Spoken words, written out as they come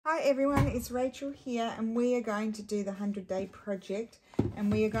everyone, it's Rachel here, and we are going to do the 100-day project,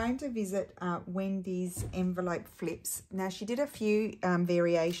 and we are going to visit Wendy's envelope flips. Now, she did a few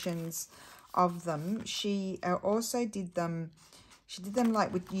variations of them. She also did them,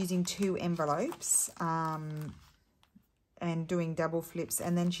 like with using 2 envelopes and doing double flips,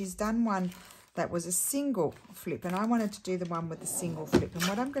 and then she's done one that was a single flip, and I wanted to do the one with the single flip. And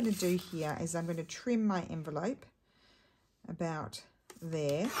what I'm going to do here is I'm going to trim my envelope about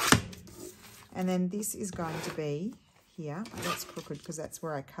there, and then this is going to be here. That's crooked because that's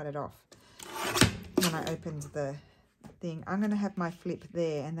where I cut it off when I opened the thing. I'm going to have my flip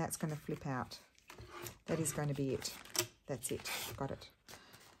there, and that's going to flip out. That is going to be it. That's it. Got it.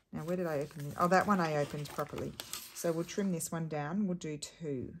 Now, where did I open it? Oh, that one I opened properly. So we'll trim this one down. We'll do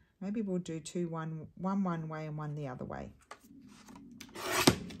 2. Maybe we'll do 2, one way and one the other way.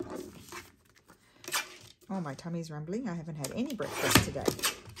 Oh, my tummy's rumbling. I haven't had any breakfast today.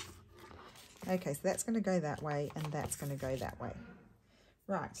 Okay, so that's going to go that way, and that's going to go that way.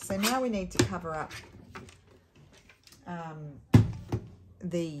 Right, so now we need to cover up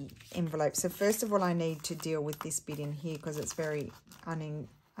the envelope. So first of all, I need to deal with this bit in here because it's very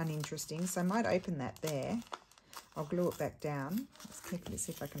uninteresting. So I might open that there. I'll glue it back down. Let's quickly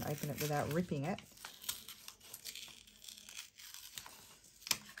see if I can open it without ripping it.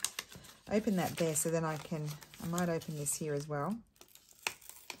 Open that there, so then I might open this here as well.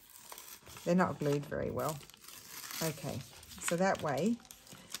 They're not glued very well. Okay, so that way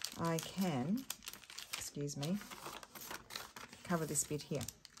I can, excuse me, cover this bit here.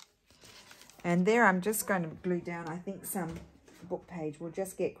 And there I'm just going to glue down, I think, some book page. We'll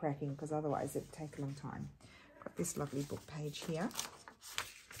just get cracking because otherwise it'd take a long time. Got this lovely book page here.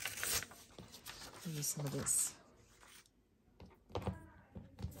 I'll use some of this.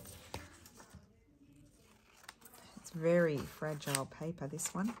 Very fragile paper,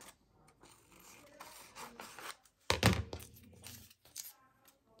 this one.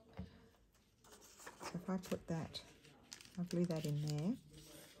 So if I put that, I'll glue that in there.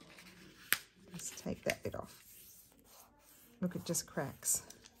 Just take that bit off. Look, it just cracks.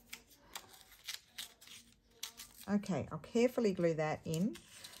 Okay, I'll carefully glue that in,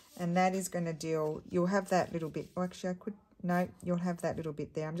 and that is going to deal, you'll have that little bit, oh, actually I could, no, you'll have that little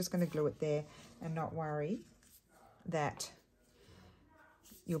bit there. I'm just going to glue it there and not worry that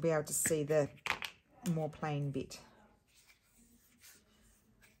you'll be able to see the more plain bit.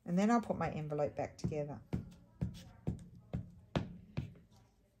 And then I'll put my envelope back together.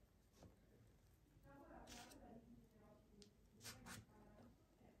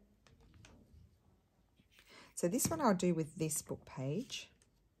 So this one I'll do with this book page.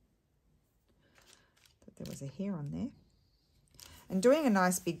 Thought there was a hair on there. And doing a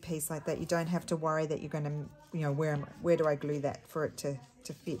nice big piece like that, you don't have to worry that you're going to, you know, where do I glue that for it to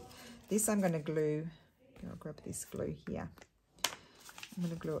fit. This I'm going to glue, I'll grab this glue here. I'm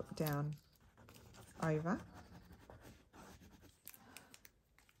going to glue it down over.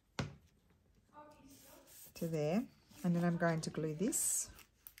 To there. And then I'm going to glue this.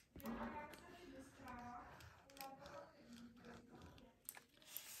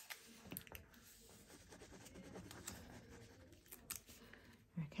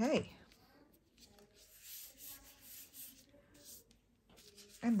 Okay,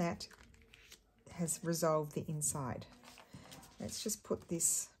 and that has resolved the inside. Let's just put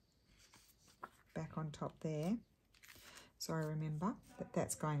this back on top there, so I remember that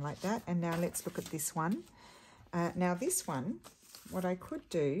that's going like that. And now let's look at this one. Now this one, what I could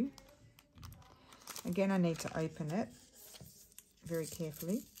do, again I need to open it very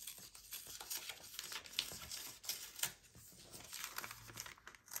carefully.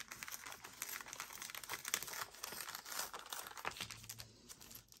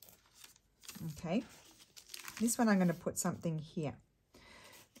 Okay, this one I'm going to put something here.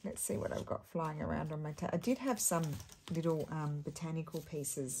 Let's see what I've got flying around on my table. I did have some little botanical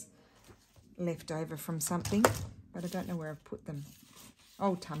pieces left over from something, but I don't know where I've put them.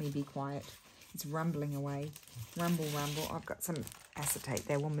 Oh, tummy, be quiet. It's rumbling away. Rumble, rumble. I've got some acetate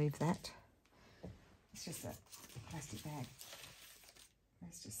there. We'll move that. It's just a plastic bag.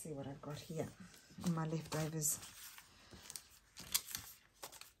 Let's just see what I've got here in my leftovers.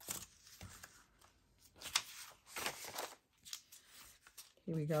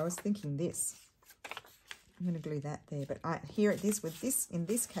 Here we go. I was thinking this. I'm going to glue that there, but in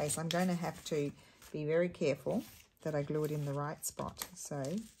this case, I'm going to have to be very careful that I glue it in the right spot. So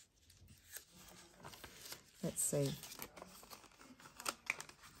let's see.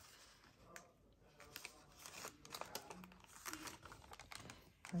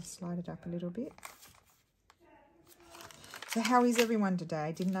 I slide it up a little bit. So how is everyone today?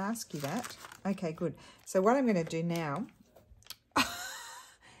 I didn't ask you that. Okay, good. So what I'm going to do now,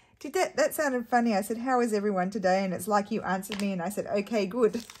 that sounded funny. I said, how is everyone today? And it's like you answered me and I said, okay,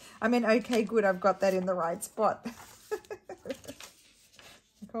 good. I mean, okay, good. I've got that in the right spot.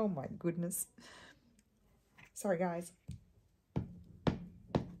 Oh my goodness. Sorry, guys.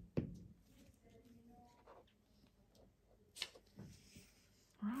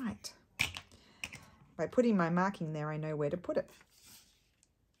 Right. By putting my marking there, I know where to put it.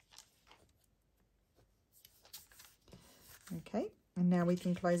 Okay, and now we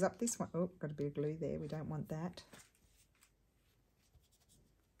can close up this one. Oh, got a bit of glue there. We don't want that.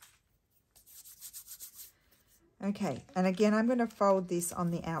 Okay, and again, I'm going to fold this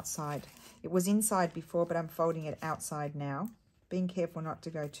on the outside. It was inside before, but I'm folding it outside now. Being careful not to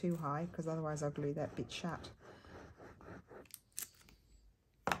go too high, because otherwise I'll glue that bit shut.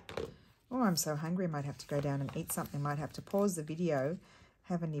 Oh, I'm so hungry. I might have to go down and eat something. Might have to pause the video,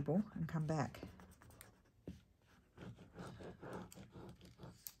 have a nibble, and come back.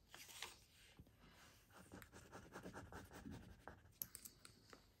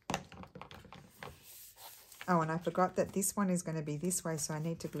 Oh, and I forgot that this one is going to be this way, so I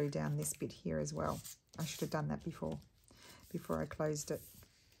need to glue down this bit here as well. I should have done that before I closed it.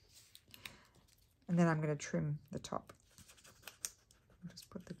 And then I'm going to trim the top. I'll just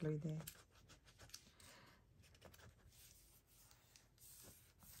put the glue there.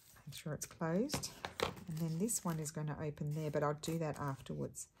 Make sure it's closed. And then this one is going to open there, but I'll do that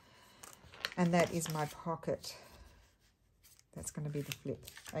afterwards. And that is my pocket. That's going to be the flip.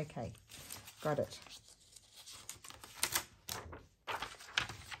 Okay, got it.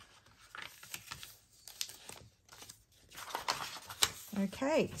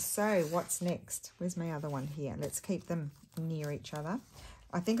 Okay, so what's next? Where's my other one here? Let's keep them near each other.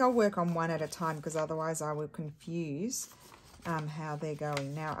 I think I'll work on one at a time because otherwise I will confuse how they're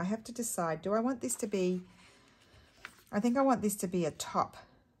going. Now I have to decide, do I want this to be, I think I want this to be a top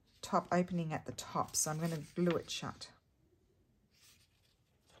opening at the top. So I'm going to glue it shut.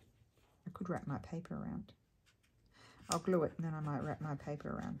 I could wrap my paper around. I'll glue it and then I might wrap my paper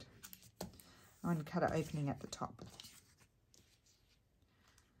around. I'm going to cut it opening at the top.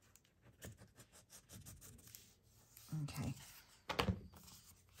 Okay,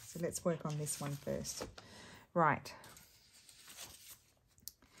 so let's work on this one first. Right.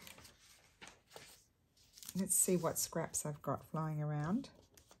 Let's see what scraps I've got flying around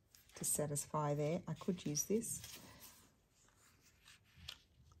to satisfy there. I could use this.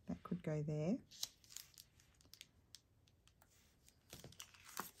 That could go there.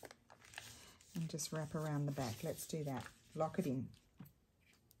 And just wrap around the back. Let's do that. Lock it in.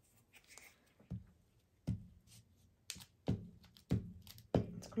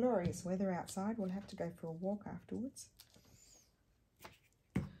 Glorious weather outside. We'll have to go for a walk afterwards.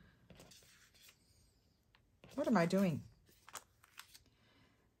 What am I doing?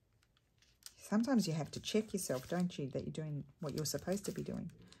 Sometimes you have to check yourself, don't you, that you're doing what you're supposed to be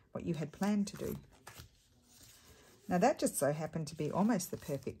doing, what you had planned to do. Now that just so happened to be almost the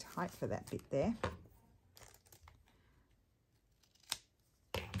perfect height for that bit there.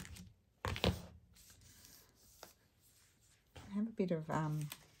 I have a bit of, I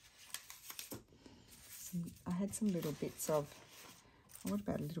had some little bits of, what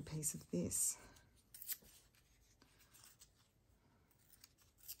about a little piece of this?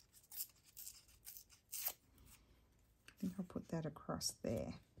 I think I'll put that across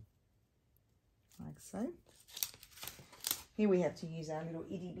there, like so. Here we have to use our little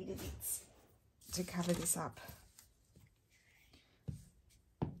itty bitty bits to cover this up.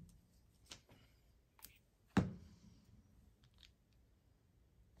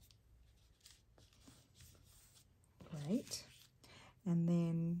 Great. And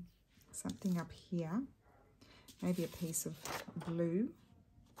then something up here, maybe a piece of blue.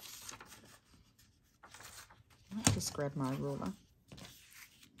 I'll just grab my ruler.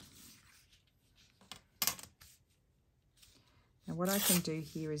 Now what I can do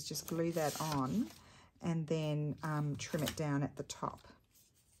here is just glue that on and then trim it down at the top.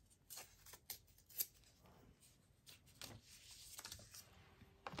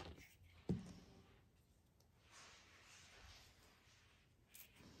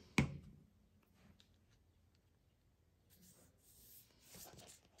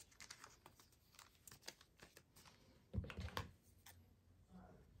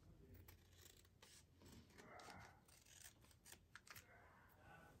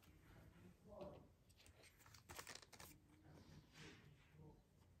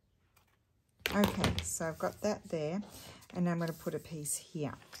 Okay, so I've got that there, and I'm going to put a piece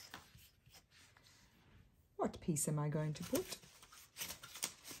here. What piece am I going to put?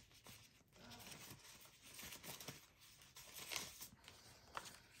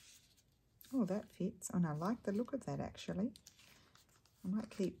 Oh, that fits. And I like the look of that actually. I might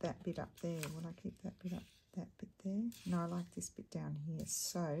keep that bit up there. Will I keep that bit up, that bit there? No, I like this bit down here.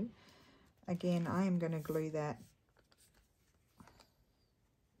 So, again, I am going to glue that.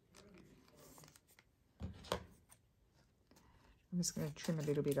 I'm just going to trim a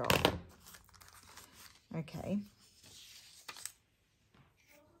little bit off. Okay.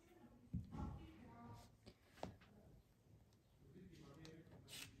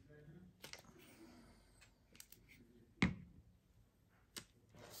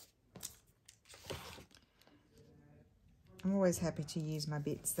 I'm always happy to use my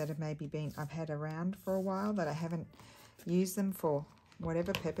bits that have maybe been, I've had around for a while, that I haven't used them for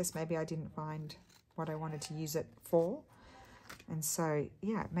whatever purpose. Maybe I didn't find what I wanted to use it for. And so,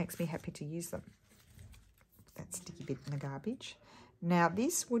 yeah, it makes me happy to use them. That sticky bit in the garbage. Now,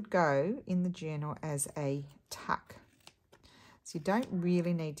 this would go in the journal as a tuck. So you don't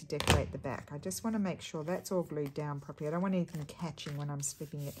really need to decorate the back. I just want to make sure that's all glued down properly. I don't want anything catching when I'm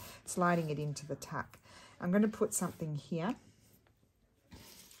slipping it, sliding it into the tuck. I'm going to put something here.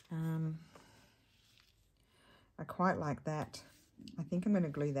 I quite like that. I think I'm going to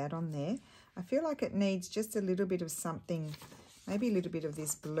glue that on there. I feel like it needs just a little bit of something, maybe a little bit of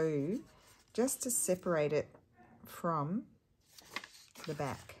this blue, just to separate it from the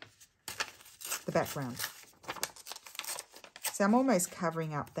background. So I'm almost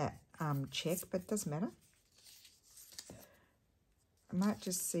covering up that check, but it doesn't matter. I might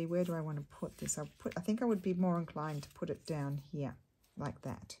just see, where do I want to put this? I think I would be more inclined to put it down here, like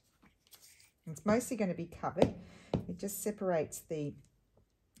that. It's mostly going to be covered. It just separates the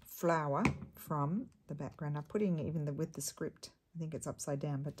flower from the background. I'm putting even with the script. I think it's upside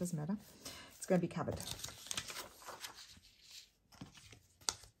down, but it doesn't matter. It's going to be covered.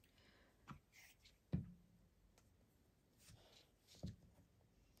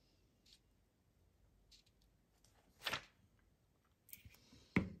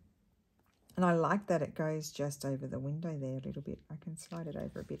 And I like that it goes just over the window there a little bit. I can slide it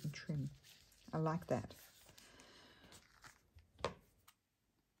over a bit and trim. I like that.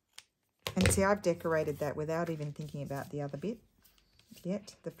 And see, I've decorated that without even thinking about the other bit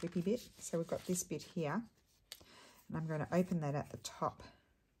yet, the flippy bit. So we've got this bit here. And I'm going to open that at the top.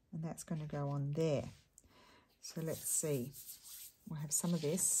 And that's going to go on there. So let's see. We'll have some of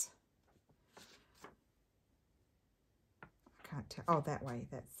this. I can't tell. Oh, that way.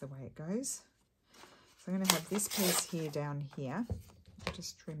 That's the way it goes. So I'm going to have this piece here down here. I'll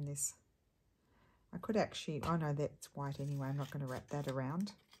just trim this. I could actually, oh no, that's white anyway. I'm not going to wrap that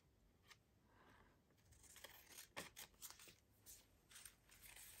around.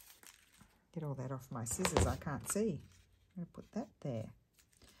 Get all that off my scissors. I can't see. I'm going to put that there.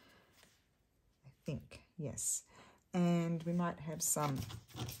 I think, yes. And we might have some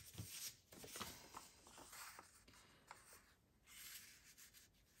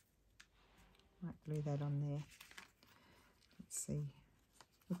might glue that on there. Let's see.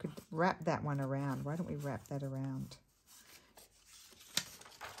 We could wrap that one around. Why don't we wrap that around?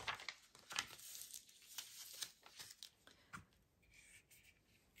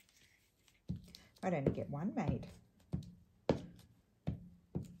 I'd only get one made.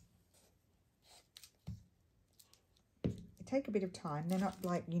 They take a bit of time. They're not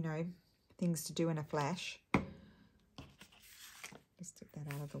like, you know, things to do in a flash. Just take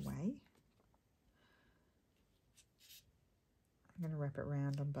that out of the way. I'm going to wrap it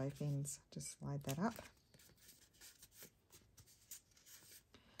around on both ends. Just slide that up.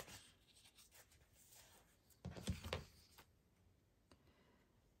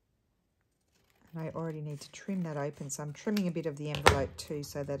 And I already need to trim that open, so I'm trimming a bit of the envelope too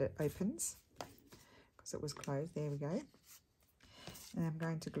so that it opens because it was closed. There we go. And I'm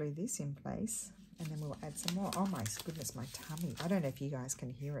going to glue this in place and then we'll add some more. Oh my goodness, my tummy. I don't know if you guys can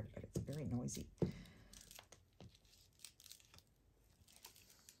hear it, but it's very noisy.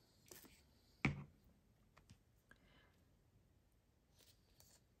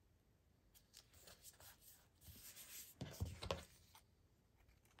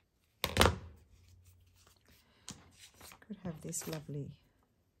 Could have this lovely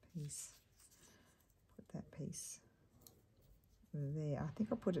piece. Put that piece there. I think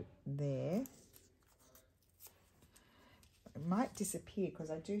I'll put it there. It might disappear because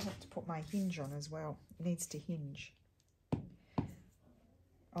I do have to put my hinge on as well. It needs to hinge.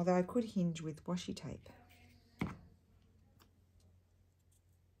 Although I could hinge with washi tape.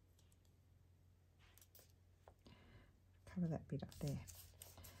 Cover that bit up there.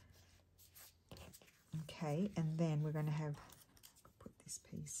 Okay, and then we're going to have, put this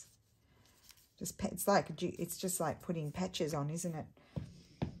piece, it's just like putting patches on, isn't it?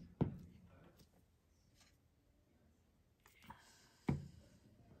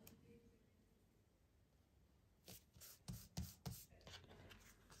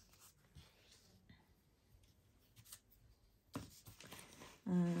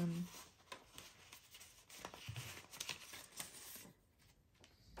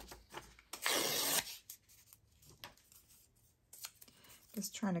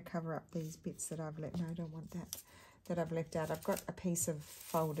 Just trying to cover up these bits that I've left. No, I don't want that I've left out. I've got a piece of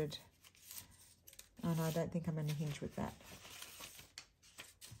folded. Oh no, I don't think I'm going to hinge with that.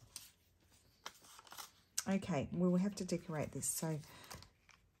 Okay, well, we have to decorate this. So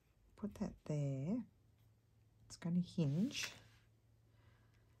put that there. It's going to hinge.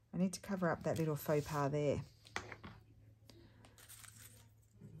 I need to cover up that little faux pas there.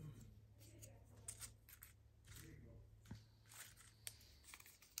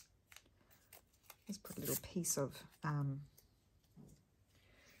 Just put a little piece of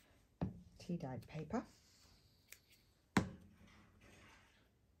tea-dyed paper.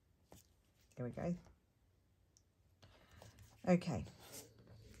 There we go. Okay.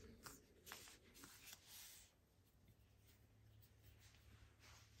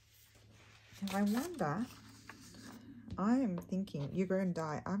 Now I wonder, I am thinking, you're going to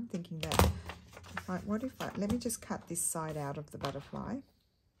die, I'm thinking that, let me just cut this side out of the butterfly.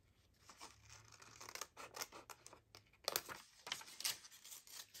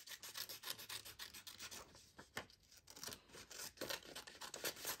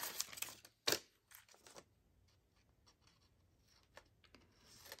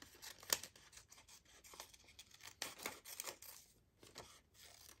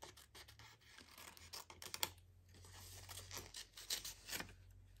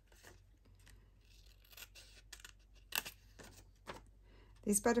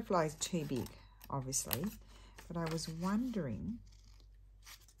 This butterfly is too big, obviously, but I was wondering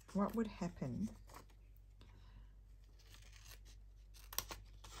what would happen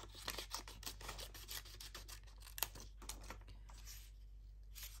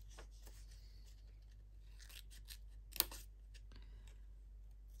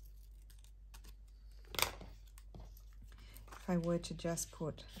if I were to just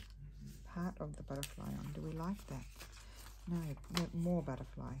put part of the butterfly on. Do we like that? No, more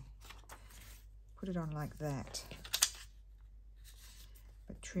butterfly. Put it on like that,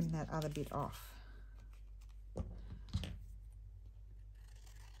 but trim that other bit off.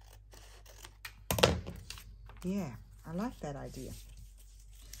 Yeah, I like that idea.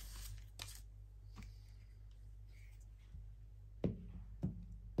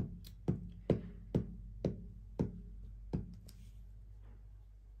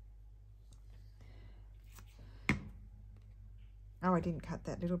 Oh, I didn't cut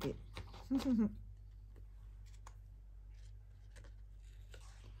that little bit. I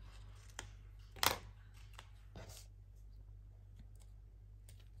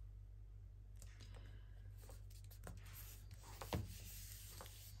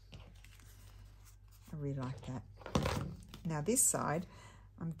really like that. Now this side,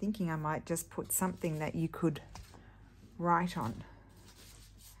 I'm thinking I might just put something that you could write on.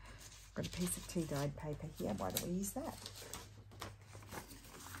 I've got a piece of tea-dyed paper here. Why don't we use that?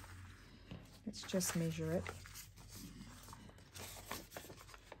 Let's just measure it.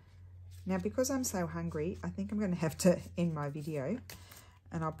 Now, because I'm so hungry, I think I'm going to have to end my video,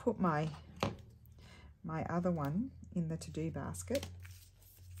 and I'll put my other one in the to-do basket,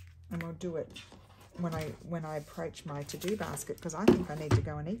 and I'll do it when I approach my to-do basket, because I think I need to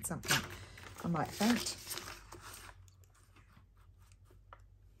go and eat something. I might faint.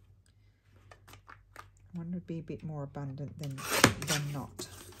 One would be a bit more abundant than not.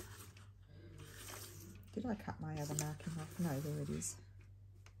 Did I cut my other marking off? No, there it is.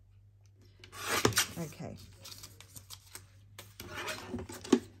 Okay.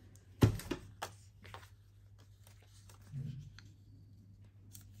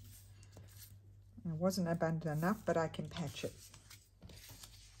 It wasn't abundant enough, but I can patch it.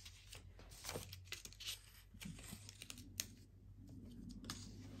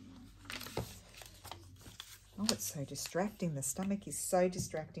 Oh, it's so distracting. The stomach is so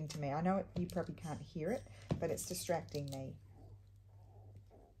distracting to me. I know you probably can't hear it, but it's distracting me.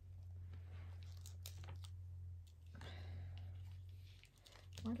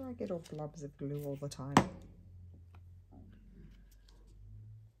 Why do I get all blobs of glue all the time?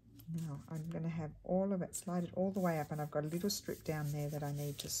 Now I'm going to have all of it, slide it all the way up, and I've got a little strip down there that I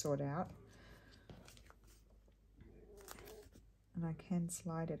need to sort out. And I can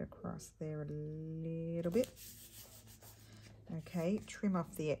slide it across there a little bit. Okay, trim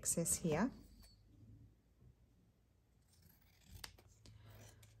off the excess here.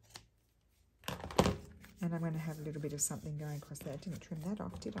 And I'm going to have a little bit of something going across there. I didn't trim that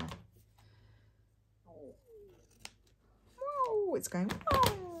off, did I? Whoa, it's going,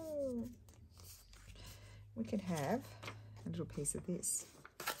 whoa. We could have a little piece of this.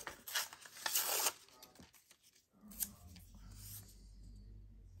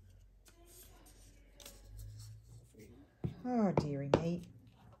 Oh, dearie me.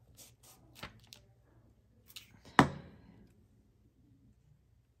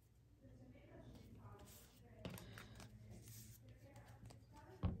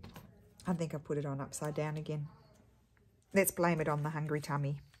 I think I put it on upside down again. Let's blame it on the hungry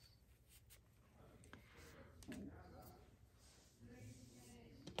tummy.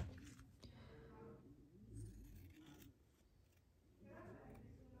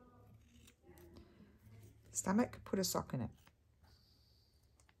 Stomach, put a sock in it.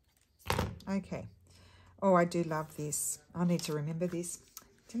 Okay. Oh, I do love this. I need to remember this.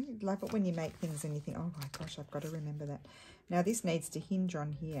 Don't you love it when you make things and you think, oh my gosh, I've got to remember that. Now this needs to hinge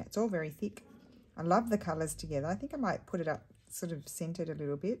on here. It's all very thick. I love the colours together. I think I might put it up sort of centered a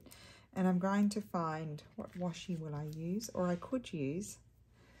little bit. And I'm going to find, what washi will I use? Or I could use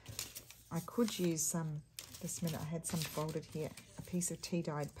some, this minute I had some folded here, a piece of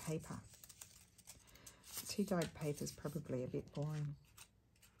tea-dyed paper. Tea-dyed paper is probably a bit boring,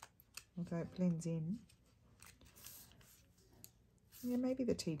 although it blends in. Yeah, maybe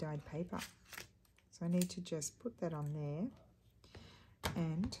the tea-dyed paper. So I need to just put that on there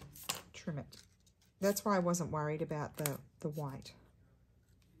and trim it. That's why I wasn't worried about the white.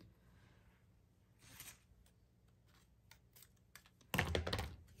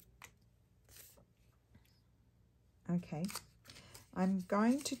 Okay, I'm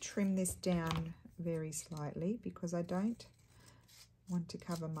going to trim this down very slightly because I don't want to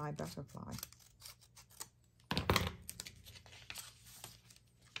cover my butterfly.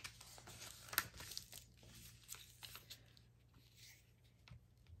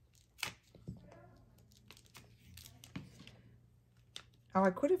 Oh,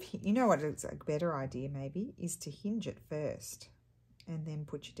 I could have, you know what, it's a better idea maybe, is to hinge it first and then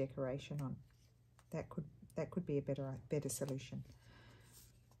put your decoration on. That could be a better solution.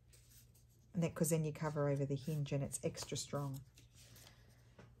 And that, because then you cover over the hinge and it's extra strong.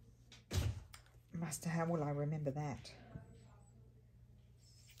 How will I remember that?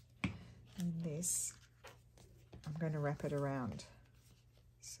 And this, I'm going to wrap it around.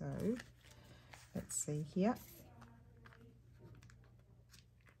 So, let's see here.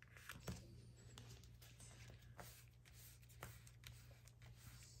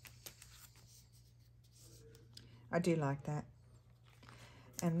 I do like that.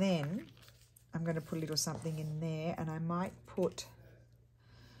 And then I'm going to put a little something in there, and I might put,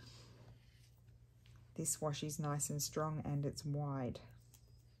 this washi's nice and strong and it's wide.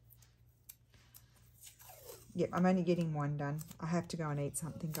 Yep, I'm only getting one done. I have to go and eat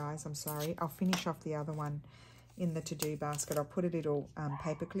something, guys. I'm sorry. I'll finish off the other one in the to-do basket. I'll put a little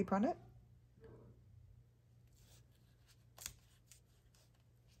paper clip on it.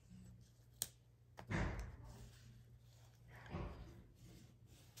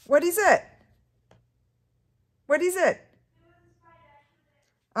 What is it? What is it?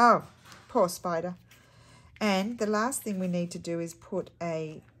 Oh, poor spider. And the last thing we need to do is put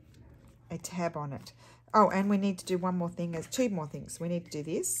a tab on it. Oh, and we need to do one more thing. There's two more things. We need to do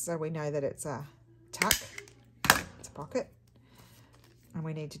this so we know that it's a tuck. It's a pocket. And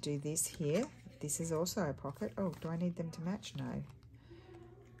we need to do this here. This is also a pocket. Oh, do I need them to match? No.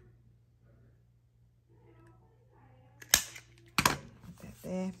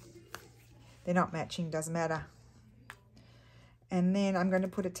 There. They're not matching, doesn't matter. And then I'm going to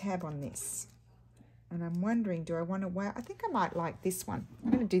put a tab on this. And I'm wondering, do I want to wear, I think I might like this one. I'm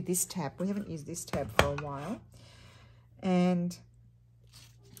going to do this tab. We haven't used this tab for a while. And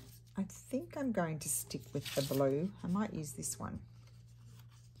I think I'm going to stick with the blue. I might use this one.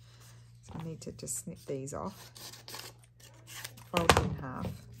 So I need to just snip these off. Fold it in half.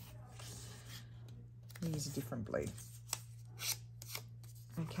 I'll use a different blue.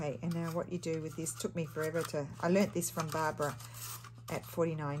 Okay, and now what you do with this, took me forever to, I learnt this from Barbara at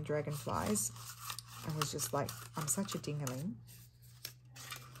 49 Dragonflies. I was just like, I'm such a dingaling.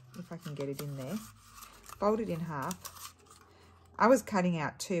 If I can get it in there. Fold it in half. I was cutting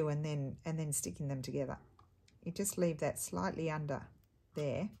out two and then sticking them together. You just leave that slightly under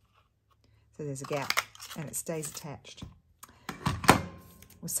there. So there's a gap and it stays attached.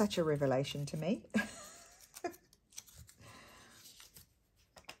 It was such a revelation to me.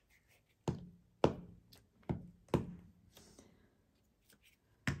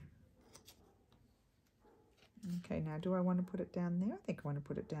 Okay, now do I want to put it down there? I think I want to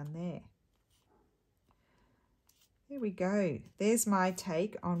put it down there. There we go. There's my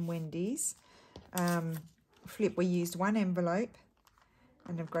take on Wendy's flip. We used one envelope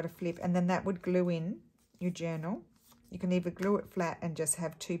and I've got a flip, and then that would glue in your journal. You can either glue it flat and just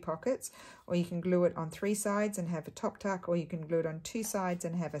have 2 pockets, or you can glue it on 3 sides and have a top tuck, or you can glue it on 2 sides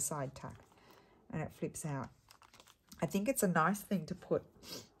and have a side tuck, and it flips out. I think it's a nice thing to put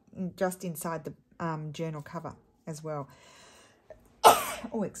just inside the journal cover as well.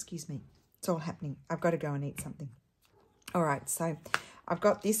 Oh, excuse me. It's all happening. I've got to go and eat something. All right, so I've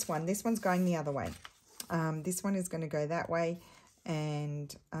got this one. This one's going the other way. This one is going to go that way,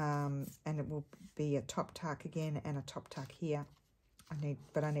 and it will be a top tuck again and a top tuck here.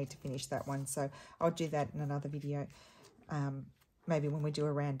 But I need to finish that one, so I'll do that in another video, maybe when we do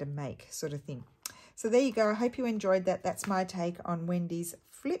a random make sort of thing. So there you go. I hope you enjoyed that. That's my take on Wendy's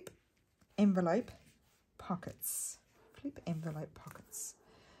flip envelope pockets. Flip envelope pockets.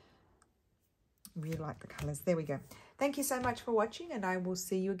 Really like the colours. There we go. Thank you so much for watching, and I will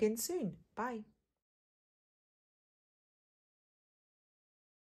see you again soon. Bye.